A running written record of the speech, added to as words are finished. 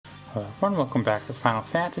Hello everyone, welcome back to Final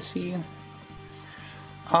Fantasy.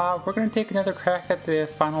 We're going to take another crack at the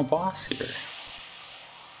final boss here.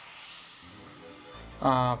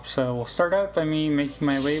 So we'll start out by me making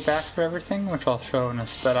my way back through everything, which I'll show in a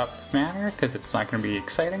sped up manner, because it's not going to be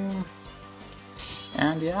exciting.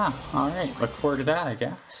 And yeah, alright, look forward to that, I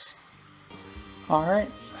guess.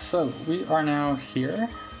 Alright, so we are now here.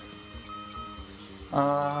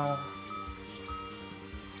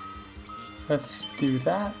 Let's do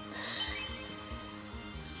that.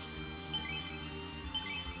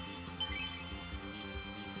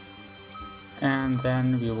 And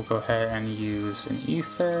then we will go ahead and use an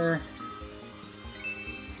ether.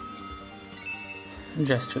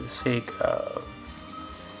 Just for the sake of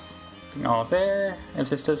being all there. If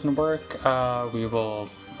this doesn't work, we will,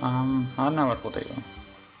 I don't know what we'll do.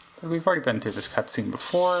 But we've already been through this cutscene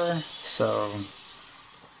before, so...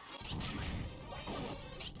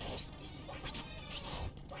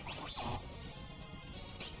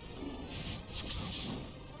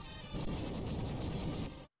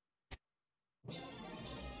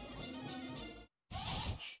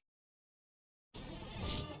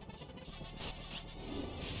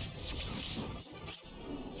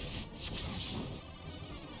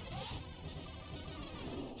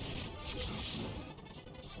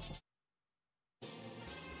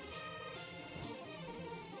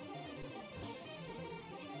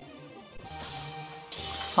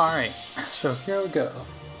 Alright, so here we go.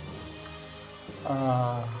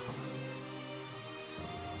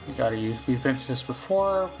 We've been through this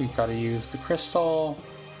before, we've got to use the crystal,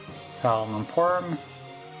 Palm and Porm.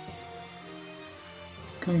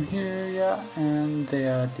 Come here, yeah, and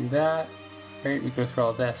they do that. Right, we go through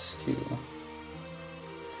all this too.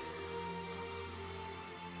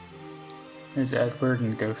 There's Edward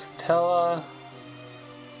and Ghost of Tella.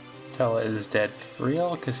 Tella is dead for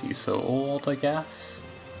real, because he's so old, I guess.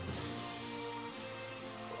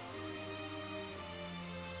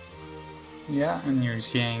 Yeah, and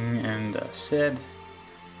here's Yang and Sid.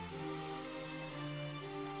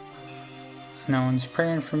 No one's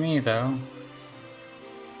praying for me, though.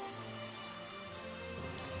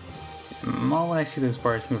 The moment I see those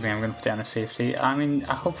bars moving, I'm going to put down a safety. I mean,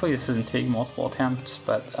 hopefully this doesn't take multiple attempts,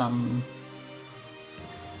 but,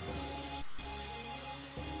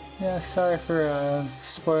 yeah, sorry for,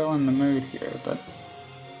 spoiling the mood here, but...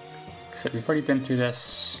 Like I said, we've already been through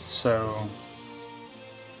this, so...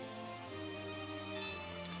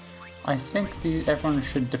 I think everyone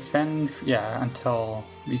should defend, yeah, until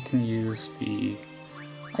we can use the...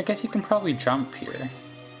 I guess you can probably jump here.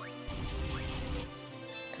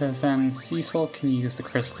 Because then Cecil can use the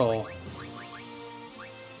crystal.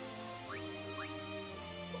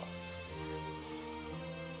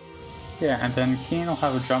 Yeah, and then Keen will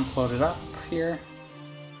have a jump loaded up here.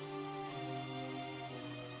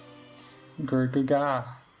 Gurgaga.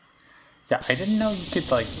 Yeah, I didn't know you could,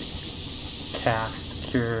 like, cast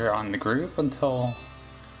Cure on the group until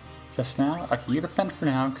just now. Okay, you defend for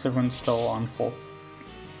now because everyone's still on full.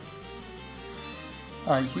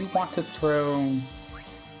 You want to throw...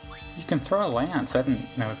 You can throw a lance, I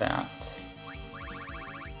didn't know that.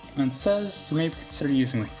 And it says to maybe consider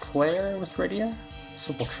using Flare with Rydia,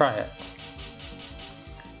 so we'll try it.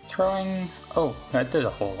 Throwing... Oh, that did a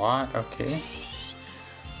whole lot, okay.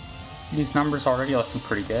 These numbers already looking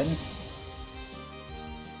pretty good.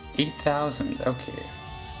 8,000, okay.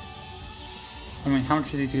 I mean, how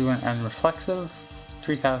much does he do in Reflexive?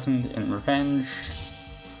 3,000 in Revenge.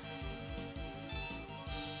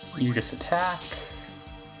 You just attack.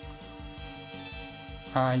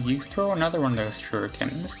 You throw another one of those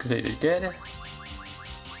shurikens, because they did good.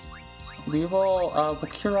 We will, we'll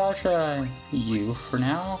Kiraja you for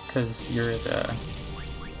now, because you're the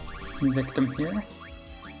victim here.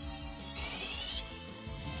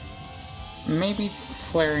 Maybe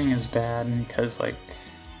flaring is bad because, like,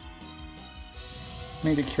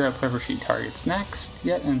 maybe cure up whoever she targets next,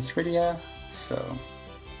 yet in Stridia, so.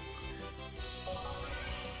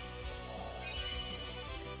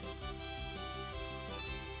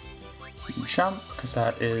 You jump, because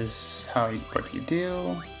that is what you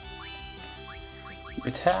do. You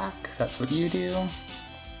attack, because that's what you do.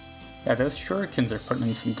 Yeah, those shurikens are putting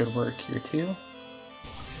in some good work here, too.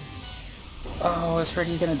 Oh, is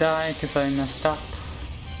Freddy gonna die because I messed up?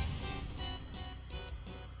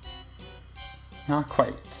 Not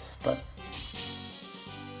quite, but...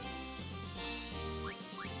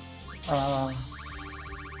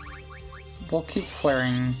 we'll keep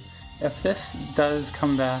flaring. If this does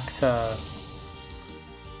come back to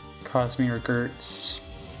cause me regrets,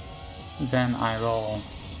 then I will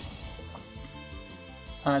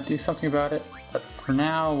do something about it. But for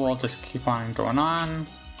now, we'll just keep on going on.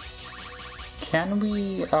 Can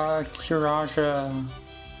we, Kiraja...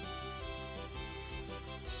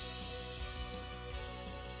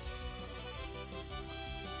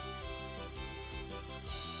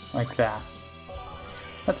 like that.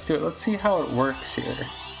 Let's do it. Let's see how it works here.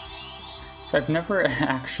 I've never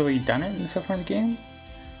actually done it in so far in the game.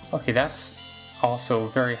 Okay, that's also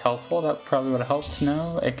very helpful. That probably would have helped to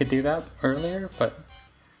know I could do that earlier, but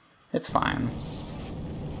it's fine.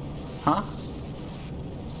 Huh?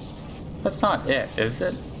 That's not it, is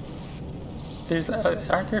it? There's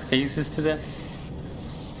aren't there phases to this?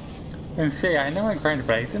 And say, I know I grinded,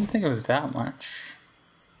 but I didn't think it was that much.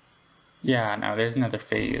 Yeah, no, there's another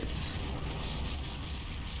phase.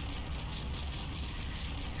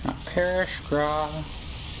 Not perish, Gra.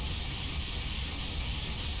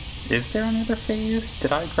 Is there another phase?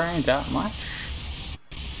 Did I grind that much?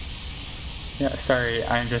 Yeah, sorry,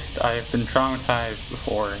 I've been traumatized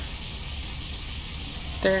before.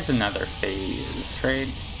 There's another phase, right?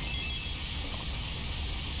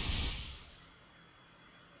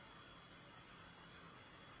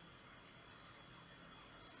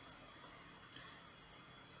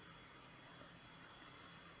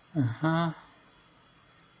 Uh-huh.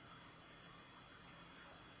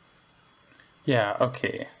 Yeah,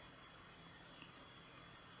 okay.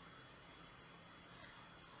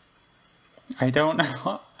 I don't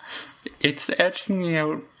know. It's edging me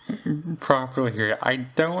out properly here. I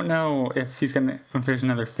don't know if there's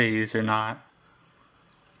another phase or not.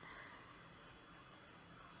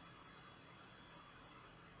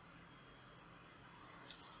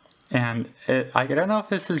 And I don't know if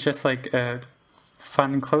this is just like a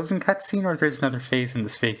fun closing cutscene or if there's another phase in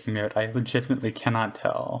this faking mode. I legitimately cannot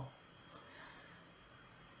tell.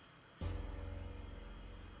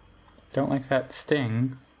 Don't like that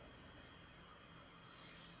sting.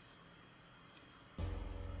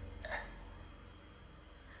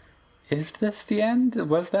 Is this the end?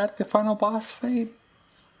 Was that the final boss fight?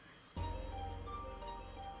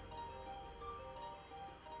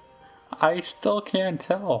 I still can't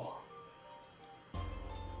tell.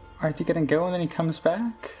 Are you gonna go and then he comes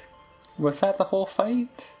back? Was that the whole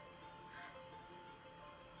fight?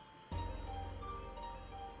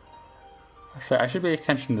 Sorry, I should pay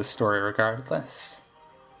attention to the story regardless.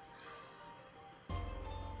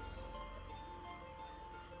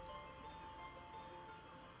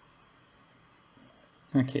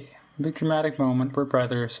 Okay, big dramatic moment. We're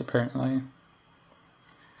brothers, apparently.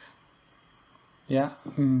 Yeah,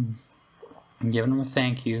 I'm giving him a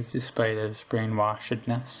thank you despite his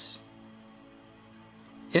brainwashedness.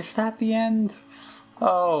 Is that the end?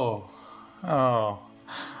 Oh.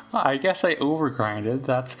 I guess I overgrinded.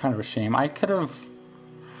 That's kind of a shame. I could have...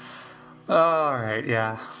 Alright,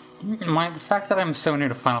 yeah. The fact that I'm so new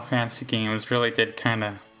to Final Fantasy games really did kind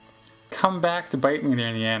of come back to bite me there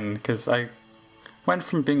in the end, because I went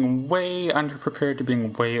from being way underprepared to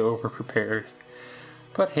being way overprepared.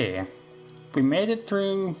 But hey, we made it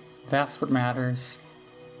through. That's what matters.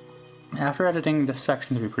 After editing, this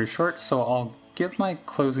section to be pretty short, so I'll give my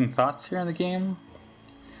closing thoughts here in the game.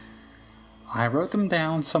 I wrote them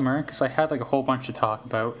down somewhere because I had like a whole bunch to talk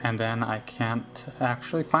about, and then I can't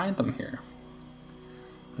actually find them here.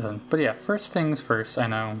 But yeah, first things first, I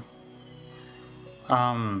know.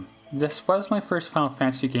 This was my first Final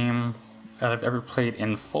Fantasy game that I've ever played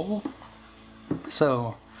in full.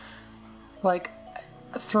 So, like,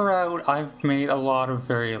 throughout I've made a lot of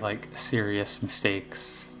very, like, serious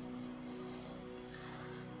mistakes.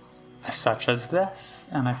 Such as this,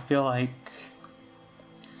 and I feel like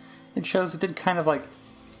it shows it did kind of like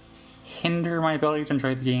hinder my ability to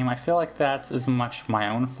enjoy the game. I feel like that's as much my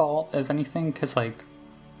own fault as anything, because like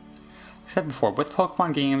I said before, with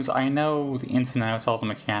Pokemon games, I know the ins and outs, all the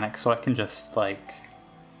mechanics, so I can just like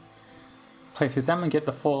play through them and get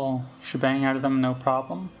the full shebang out of them, no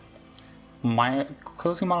problem. My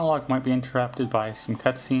closing monologue might be interrupted by some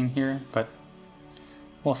cutscene here, but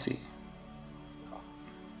we'll see.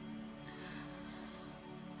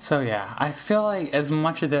 So yeah, I feel like as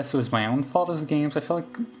much of this was my own fault as the games, I feel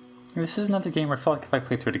like this is another game where I feel like if I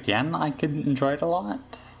played through it again, I could enjoy it a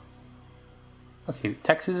lot. Okay, the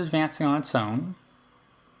text is advancing on its own.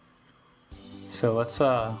 So let's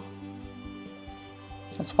watch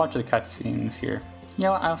the cutscenes here. You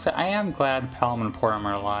know what, I'll say I am glad Palom and Porom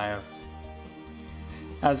are alive.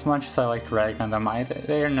 As much as I like to rag on them,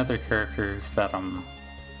 they are another characters that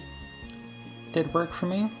did work for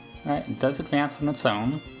me. Right, it does advance on its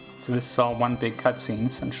own, so this is all one big cutscene,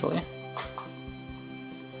 essentially.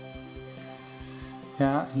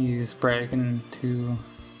 Yeah, he's bragging to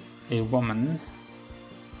a woman.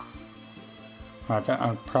 Well,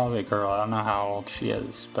 probably a girl, I don't know how old she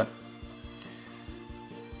is, but...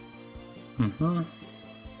 Mm-hmm.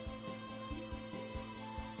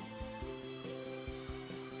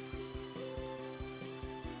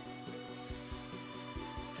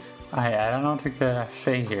 I don't know what to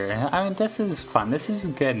say here. I mean, this is fun. This is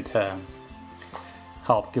good to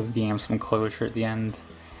help give the game some closure at the end.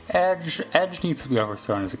 Edge needs to be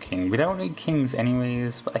overthrown as a king. We don't need kings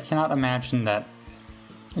anyways, but I cannot imagine that...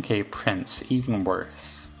 Okay, Prince, even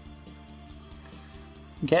worse.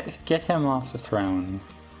 Get him off the throne.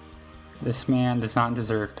 This man does not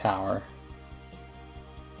deserve power.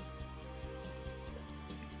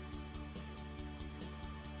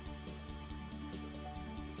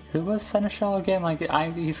 Who was Seneschal again? Like,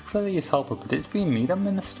 he's clearly his helper, but did we meet him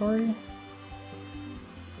in the story?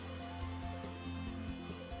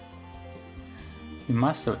 We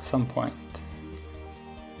must have at some point.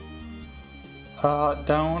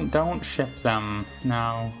 Don't ship them.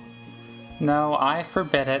 No. No, I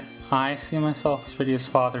forbid it. I see myself as Lydia's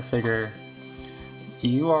father figure.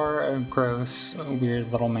 You are a gross,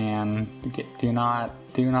 weird little man. Do not,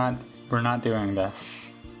 we're not doing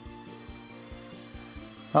this.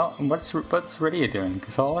 Oh, what's Rydia doing?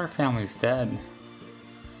 Because all her family's dead.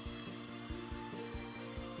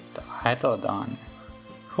 Hypodon.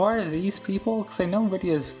 Who are these people? Because I know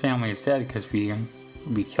Rydia's family is dead because we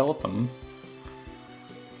killed them.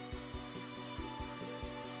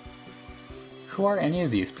 Who are any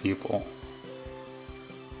of these people?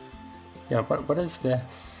 Yeah, what is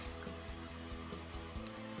this?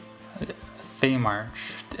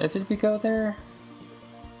 Feymarch. Did we go there?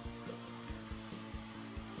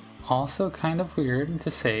 Also kind of weird to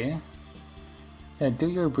say. Yeah, do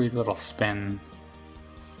your weird little spin.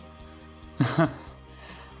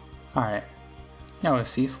 Alright. Now, is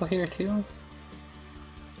Cecil here too?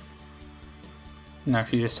 No,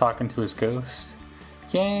 she's just talking to his ghost.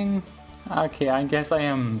 Yang! Okay, I guess I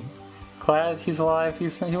am glad he's alive. He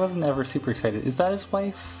wasn't ever super excited. Is that his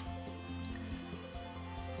wife?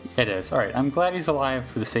 It is. Alright, I'm glad he's alive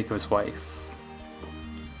for the sake of his wife.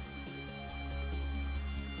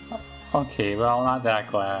 Okay, well, not that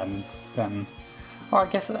glad then. Or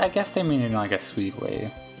I guess they mean it in like a sweet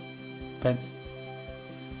way. But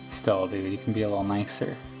still, dude, you can be a little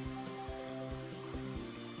nicer.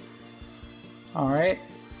 Alright.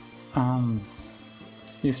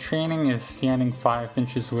 His training is standing 5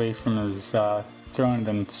 inches away from his throne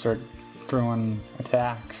and start throwing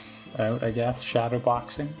attacks out, I guess. Shadow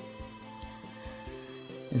boxing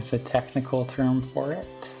is the technical term for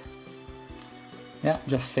it. Yeah,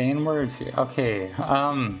 just saying words here. Okay,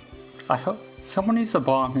 I hope someone needs to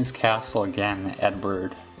bomb his castle again,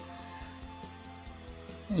 Edward.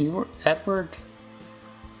 Edward?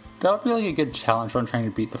 That would be like a good challenge on trying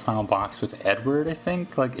to beat the final boss with Edward, I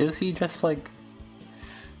think. Like, is he just like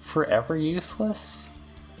forever useless?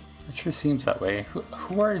 It sure seems that way.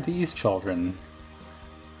 Who are these children?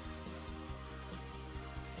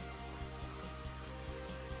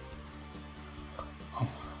 Oh,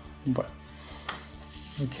 what?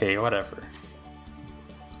 Okay, whatever.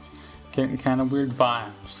 Getting kind of weird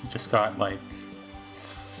vibes. You just got like...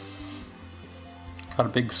 got a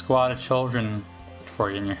big squad of children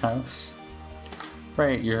for you in your house.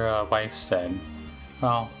 Right, your wife's dead.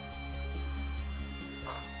 Well...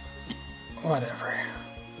 whatever.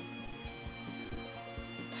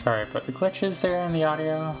 Sorry about the glitches there in the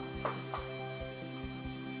audio.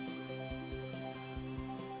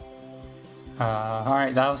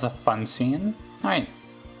 Alright, that was a fun scene. Alright.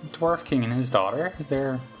 Dwarf King and his daughter,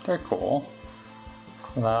 they're cool.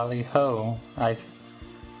 Lally Ho. I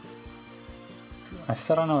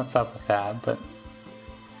still don't know what's up with that, but...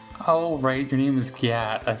 oh, right, your name is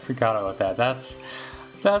Gat. I forgot about that.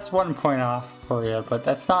 That's 1 point off for you, but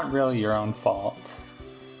that's not really your own fault.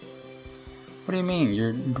 What do you mean?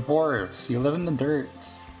 You're dwarves. You live in the dirt.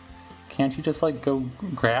 Can't you just, like, go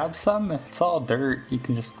grab some? It's all dirt. You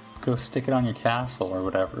can just go stick it on your castle or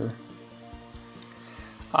whatever.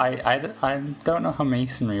 I don't know how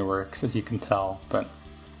masonry works, as you can tell, but...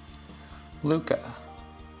 Luca.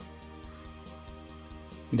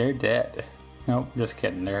 They're dead. Nope, just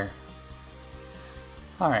kidding, they're...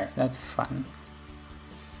 alright, that's fun.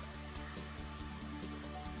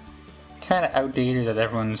 Kinda outdated that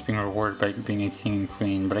everyone's being rewarded by being a king and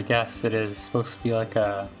queen, but I guess it is supposed to be like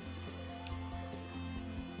a...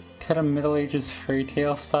 kinda Middle Ages fairy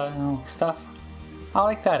tale style stuff. I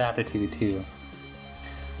like that attitude too.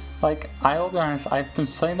 Like, I will be honest, I've been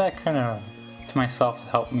saying that kind of to myself to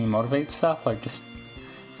help me motivate stuff. Like, just,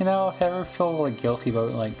 you know, if I ever feel like guilty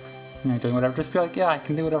about, like, you know, doing whatever, just be like, yeah, I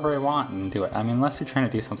can do whatever I want and do it. I mean, unless you're trying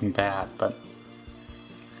to do something bad, but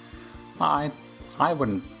I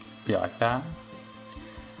wouldn't be like that.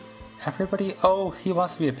 everybody... Oh, he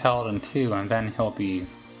wants to be a paladin too, and then he'll be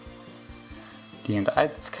deemed...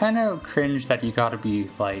 It's kind of cringe that you gotta be,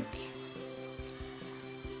 like,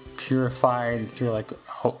 purified through, like,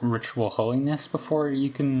 ritual holiness before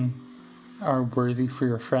you are worthy for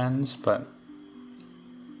your friends, but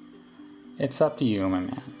it's up to you, my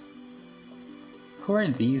man. Who are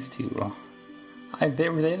these two? Were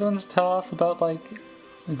they the ones to tell us about, like,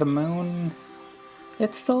 the moon?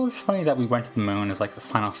 It still is funny that we went to the moon as, like, the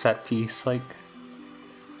final set piece. Like,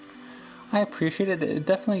 I appreciate it. It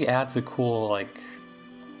definitely adds a cool, like,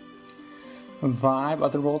 vibe,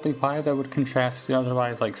 otherworldly vibe that would contrast with the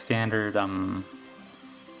otherwise, like, standard,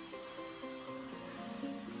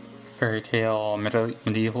 fairy tale,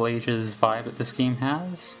 medieval ages vibe that this game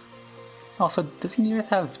has. Also, doesn't Earth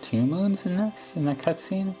have 2 moons in that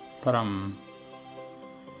cutscene? But,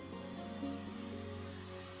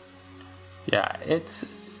 yeah, it's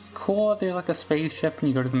cool that there's like a spaceship and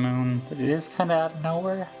you go to the moon, but it is kind of out of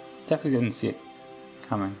nowhere. Definitely didn't see it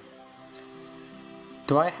coming.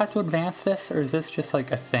 Do I have to advance this, or is this just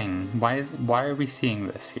like a thing? Why are we seeing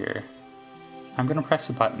this here? I'm gonna press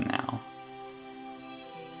the button now.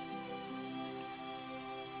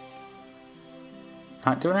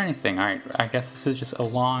 Not doing anything. Alright, I guess this is just a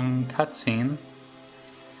long cutscene.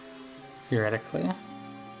 Theoretically.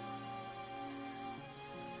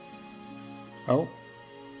 Oh.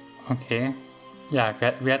 Okay. Yeah,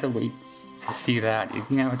 we had to wait to see that. You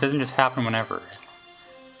know, it doesn't just happen whenever.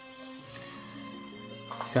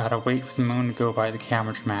 You gotta wait for the moon to go by the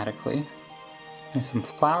camera dramatically. There's some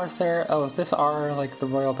flowers there. Oh, is this like, the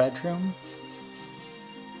royal bedroom?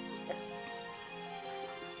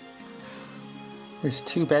 There's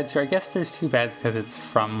 2 beds here. I guess there's 2 beds because it's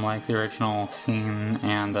from, like, the original scene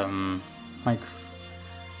and, like,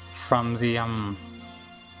 from the,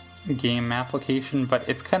 game application, but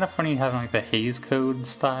it's kind of funny having, like, the Hays Code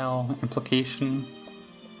style implication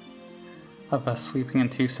of us sleeping in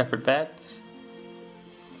 2 separate beds.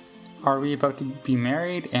 Are we about to be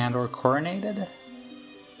married and or coronated?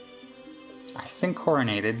 I think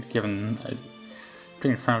coronated, given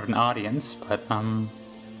being in front of an audience, but,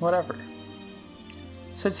 whatever.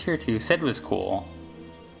 Sid's here too. Sid was cool.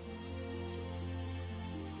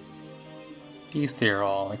 These 3 are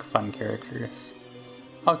all, like, fun characters.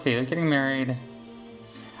 Okay, they're getting married.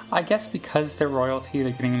 I guess because they're royalty,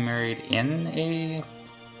 they're getting married in a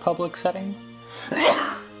public setting.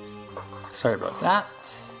 Sorry about that.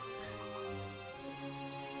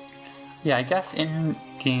 Yeah, I guess in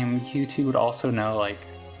game you two would also know, like,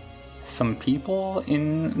 some people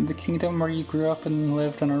in the kingdom where you grew up and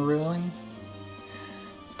lived and are ruling.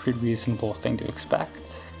 Pretty reasonable thing to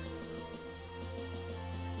expect.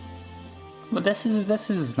 But this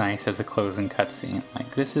is nice as a closing cutscene.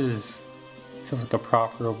 Like, feels like a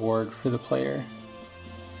proper reward for the player.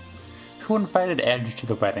 Who invited Edge to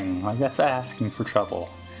the wedding? Like, that's asking for trouble.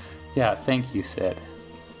 Yeah, thank you, Sid.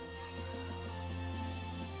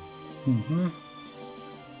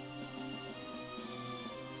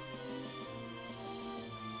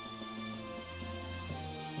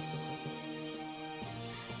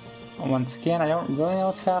 Once again, I don't really know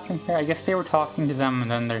what's happening here. I guess they were talking to them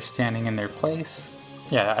and then they're standing in their place.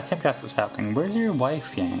 Yeah, I think that's what's happening. Where's your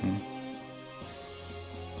wife, Yang?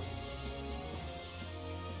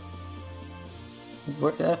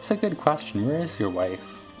 That's a good question. Where is your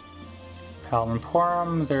wife? Paladin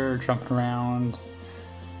Porum, they're jumping around.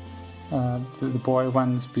 The boy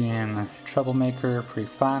one's being a troublemaker, pretty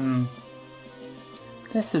fun.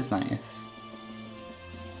 This is nice.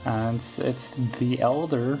 It's the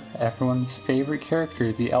Elder, everyone's favorite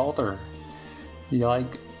character, the Elder. You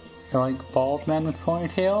like bald men with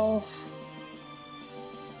ponytails?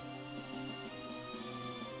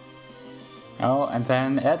 Oh, and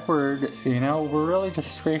then Edward, you know, we're really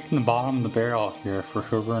just scraping the bottom of the barrel here for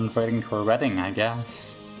who we're inviting to our wedding, I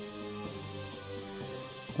guess.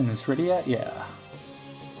 And it's ready yet? Yeah.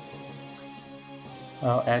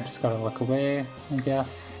 Oh, Ed just gotta look away, I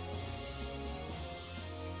guess.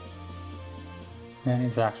 Yeah,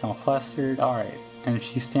 he's acting all flustered. Alright. And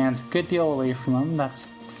she stands a good deal away from him. That's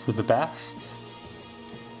for the best.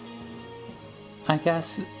 I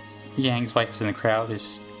guess Yang's wife is in the crowd. There's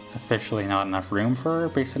just officially not enough room for her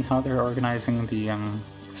based on how they're organizing the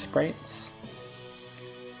sprites.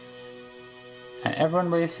 And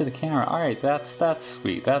everyone waves to the camera. Alright, that's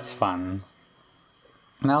sweet. That's fun.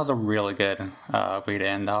 And that was a really good way to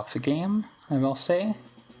end off the game, I will say.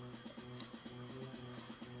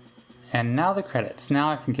 And now the credits.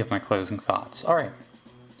 Now I can give my closing thoughts. Alright.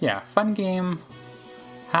 Yeah, fun game.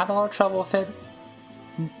 Had a lot of trouble with it.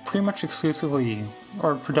 Pretty much exclusively,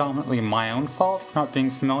 or predominantly my own fault for not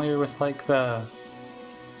being familiar with, like, the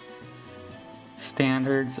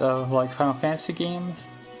standards of like Final Fantasy games.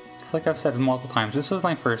 Because like I've said multiple times, this was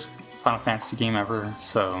my first Final Fantasy game ever,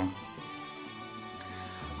 so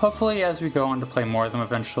hopefully as we go on to play more of them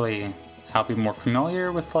eventually, I'll be more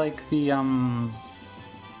familiar with like the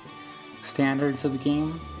standards of the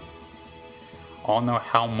game. I'll know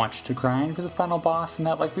how much to grind for the final boss, and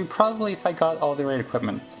that like we probably, if I got all the right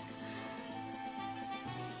equipment,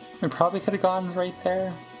 we probably could have gone right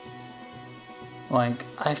there. Like,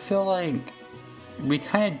 I feel like we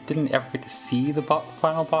kind of didn't ever get to see the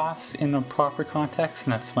final boss in a proper context,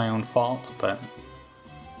 and that's my own fault, but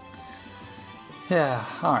yeah,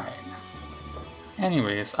 alright.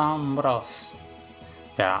 Anyways, what else?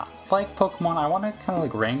 Yeah, like Pokemon, I want to kind of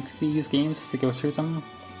like rank these games as I go through them.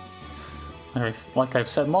 Like I've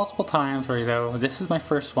said multiple times already though, this is my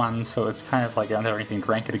first one, so it's kind of like I don't have anything to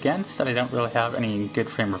rank it against, and I don't really have any good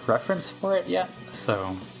frame of reference for it yet,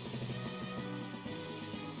 so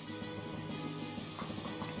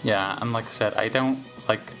yeah, and like I said, I don't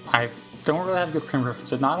really have a good frame of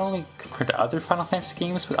reference, not only compared to other Final Fantasy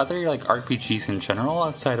games, but other like RPGs in general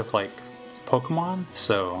outside of like Pokemon,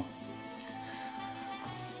 so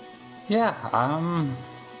yeah,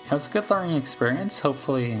 it was a good learning experience.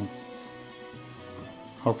 Hopefully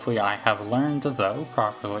I have learned, though,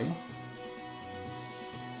 properly.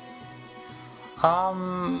 The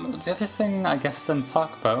other thing I guess then to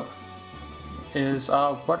talk about is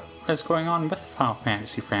what is going on with the Final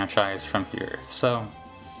Fantasy franchise from here. So,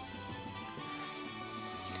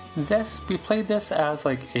 we played this as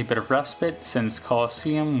like a bit of respite since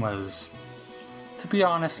Colosseum was, to be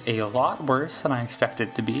honest, a lot worse than I expected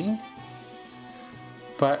it to be.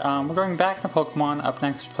 But we're going back to Pokemon. Up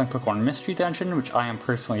next, we're playing Pokemon Mystery Dungeon, which I am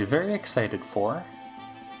personally very excited for.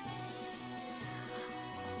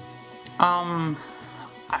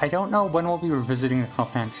 I don't know when we'll be revisiting the Final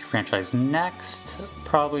Fantasy franchise next.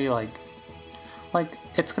 Probably like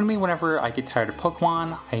it's gonna be whenever I get tired of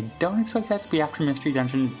Pokemon. I don't expect that to be after Mystery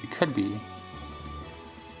Dungeon. It could be.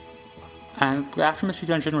 And after Mystery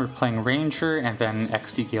Dungeon, we're playing Ranger and then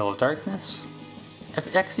XD Gale of Darkness.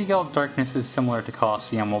 If XD Gale of Darkness is similar to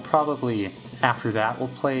Colosseum, we'll probably, after that, we'll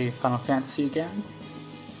play Final Fantasy again.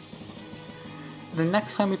 The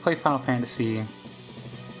next time we play Final Fantasy,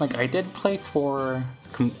 like I did play 4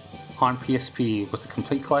 on PSP with the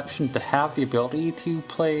complete collection to have the ability to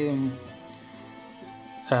play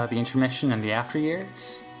the intermission and the after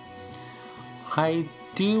years. I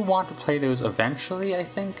do want to play those eventually, I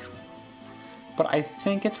think. But I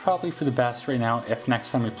think it's probably for the best right now if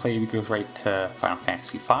next time we play we go right to Final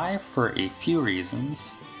Fantasy V for a few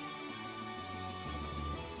reasons.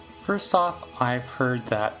 First off, I've heard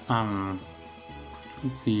that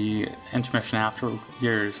the intermission after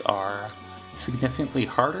years are significantly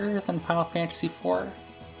harder than Final Fantasy IV.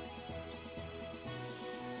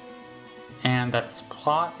 And that its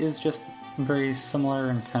plot is just very similar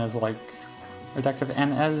and kind of like reductive,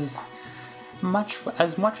 and as much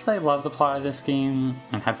as I love the plot of this game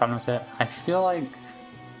and had fun with it, I feel like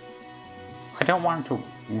I don't want it to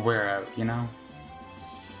wear out, you know?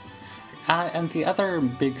 And the other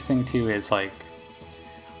big thing too is like,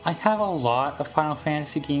 I have a lot of Final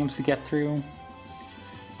Fantasy games to get through.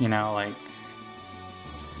 You know, like,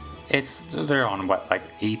 they're on what, like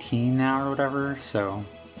 18 now or whatever, so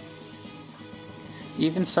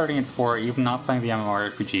even starting at 4, even not playing the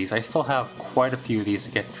MMORPGs, I still have quite a few of these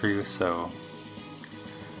to get through, so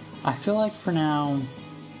I feel like for now,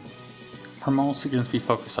 we're mostly going to be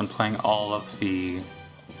focused on playing all of the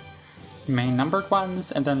main numbered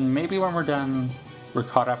ones, and then maybe when we're done, we're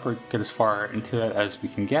caught up or get as far into it as we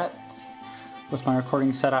can get with my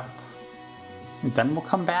recording setup. Then we'll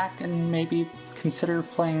come back and maybe consider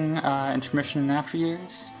playing Intermission and After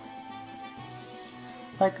Years.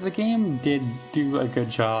 Like, the game did do a good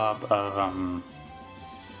job of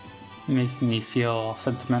making me feel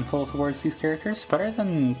sentimental towards these characters, better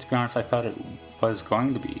than, to be honest, I thought it was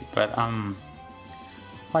going to be. But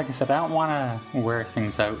like I said, I don't want to wear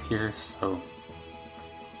things out here, so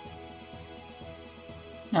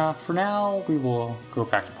for now we will go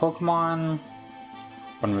back to Pokemon.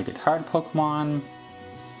 When we get tired of Pokemon,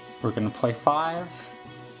 we're going to play 5,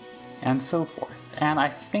 and so forth. And I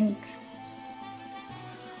think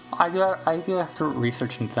I do have to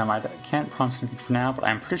research into them. I can't promise anything for now, but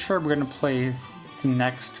I'm pretty sure we're going to play the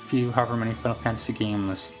next few, however many Final Fantasy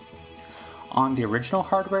games on the original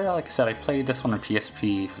hardware. Like I said, I played this one on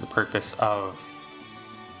PSP for the purpose of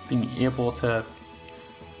being able to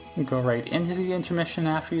go right into the intermission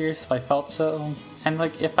after years if I felt so. And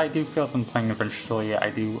like, if I do feel them playing eventually,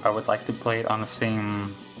 I would like to play it on the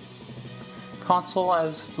same console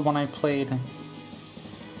as the one I played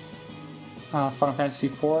Final Fantasy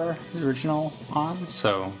IV, the original, on,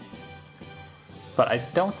 so... But I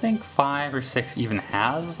don't think 5 or 6 even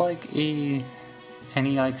has, like, any,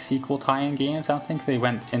 like, sequel tie-in games. I don't think they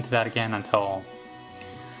went into that again until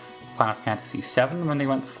Final Fantasy VII when they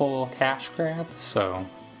went full cash grab, so...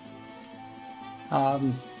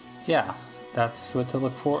 yeah, that's what to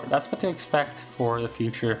look for. That's what to expect for the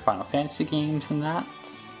future Final Fantasy games and that.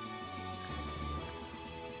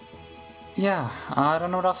 Yeah, I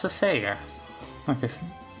don't know what else to say here. Like I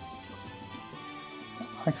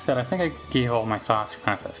said, I think I gave all my thoughts for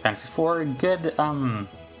Final Fantasy IV.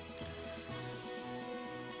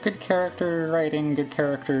 Good character writing, good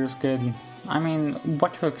characters, good... I mean,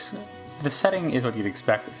 the setting is what you'd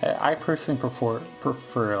expect. I personally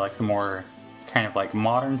prefer like the more kind of like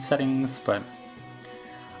modern settings, but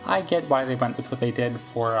I get why they went with what they did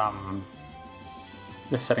for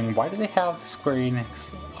the setting. Why do they have Square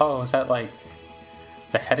Enix? Oh, is that like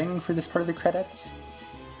the heading for this part of the credits?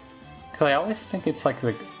 Because I always think it's like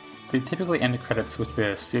they typically end the credits with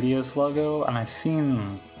the studio's logo, and I've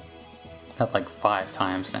seen that like 5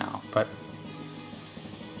 times now, but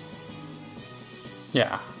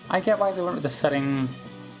yeah, I get why they went with the setting.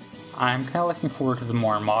 I'm kind of looking forward to the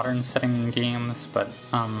more modern setting games, but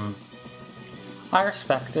I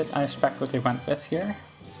respect it. I respect what they went with here.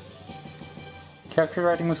 Character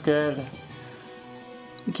writing was good.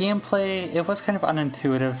 Gameplay, it was kind of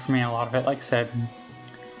unintuitive for me, a lot of it. Like I said,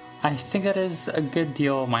 I think that is a good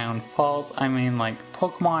deal of my own fault. I mean, like,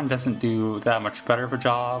 Pokemon doesn't do that much better of a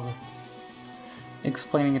job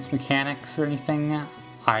explaining its mechanics or anything.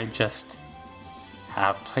 I just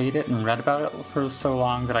have played it and read about it for so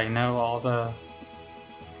long that I know all the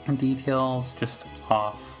details just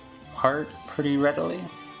off heart pretty readily.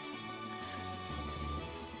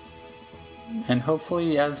 And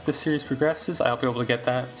hopefully as the series progresses, I'll be able to get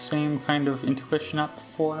that same kind of intuition up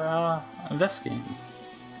for this game.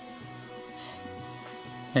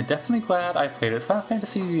 Yeah, definitely glad I played it. Final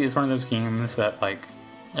Fantasy is one of those games that, like,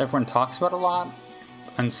 everyone talks about a lot,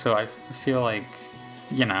 and so I feel like,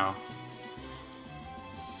 you know,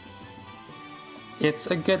 it's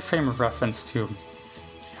a good frame of reference to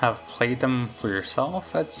have played them for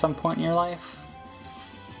yourself at some point in your life.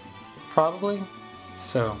 Probably.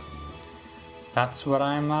 So, that's what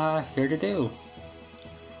I'm here to do.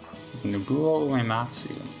 Nobuo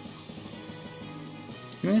Uematsu.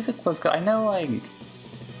 The music was good. I know, like,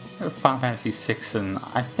 Final Fantasy VI, and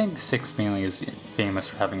I think 6 mainly is famous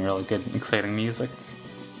for having really good, exciting music.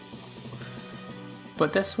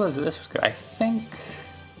 But this was good. I think...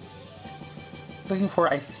 Looking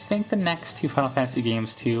forward, I think the next 2 Final Fantasy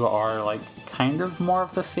games too are like kind of more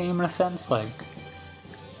of the same in a sense. Like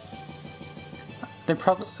they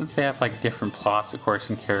have like different plots, of course,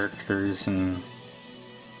 and characters and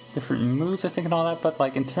different moods, I think, and all that. But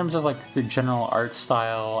like in terms of like the general art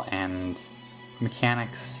style and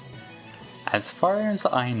mechanics, as far as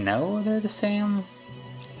I know, they're the same.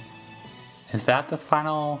 Is that the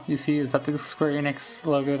final? You see, is that the Square Enix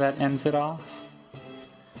logo that ends it off?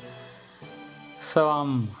 So,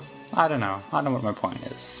 I don't know. I don't know what my point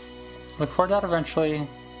is. Look forward to that eventually.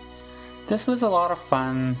 This was a lot of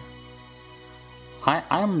fun.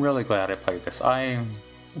 I'm really glad I played this. I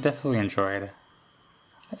definitely enjoyed it.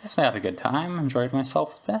 I definitely had a good time. Enjoyed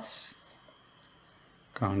myself with this.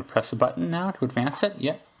 Going to press a button now to advance it.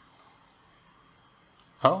 Yep.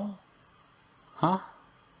 Oh? Huh?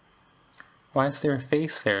 Why is there a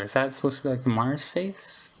face there? Is that supposed to be like the Mars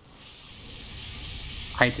face?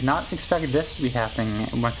 I did not expect this to be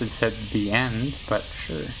happening once it said the end, but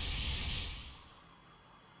sure.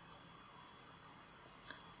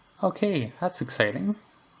 Okay, that's exciting.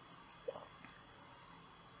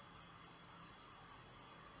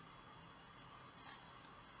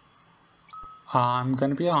 I'm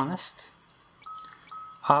gonna be honest.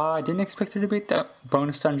 I didn't expect there to be the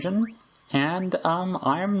bonus dungeon, and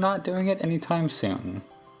I'm not doing it anytime soon.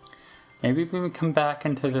 Maybe when we come back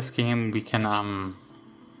into this game, we can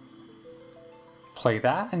play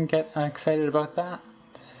that and get excited about that.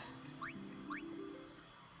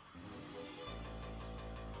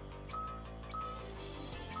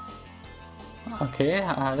 Okay,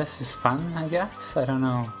 this is fun, I guess. I don't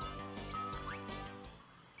know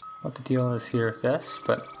what the deal is here with this,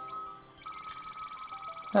 but...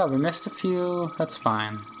 Oh, we missed a few. That's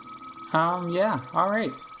fine. Yeah,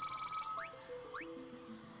 alright.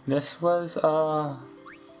 This was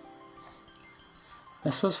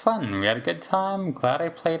fun. We had a good time. Glad I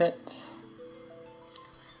played it.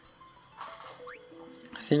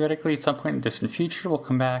 Theoretically, at some point in the distant future, we'll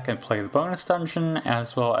come back and play the bonus dungeon,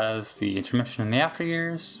 as well as the intermission in the after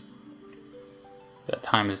years. That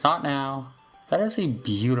time is not now. That is a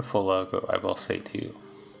beautiful logo, I will say too.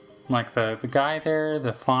 Like the guy there,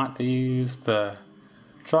 the font they used, the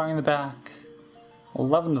drawing in the back.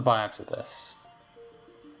 Loving the vibes of this.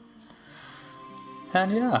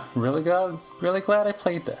 And yeah, really glad I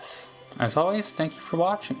played this. As always, thank you for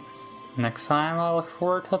watching. Next time I'll look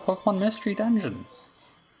forward to Pokemon Mystery Dungeon.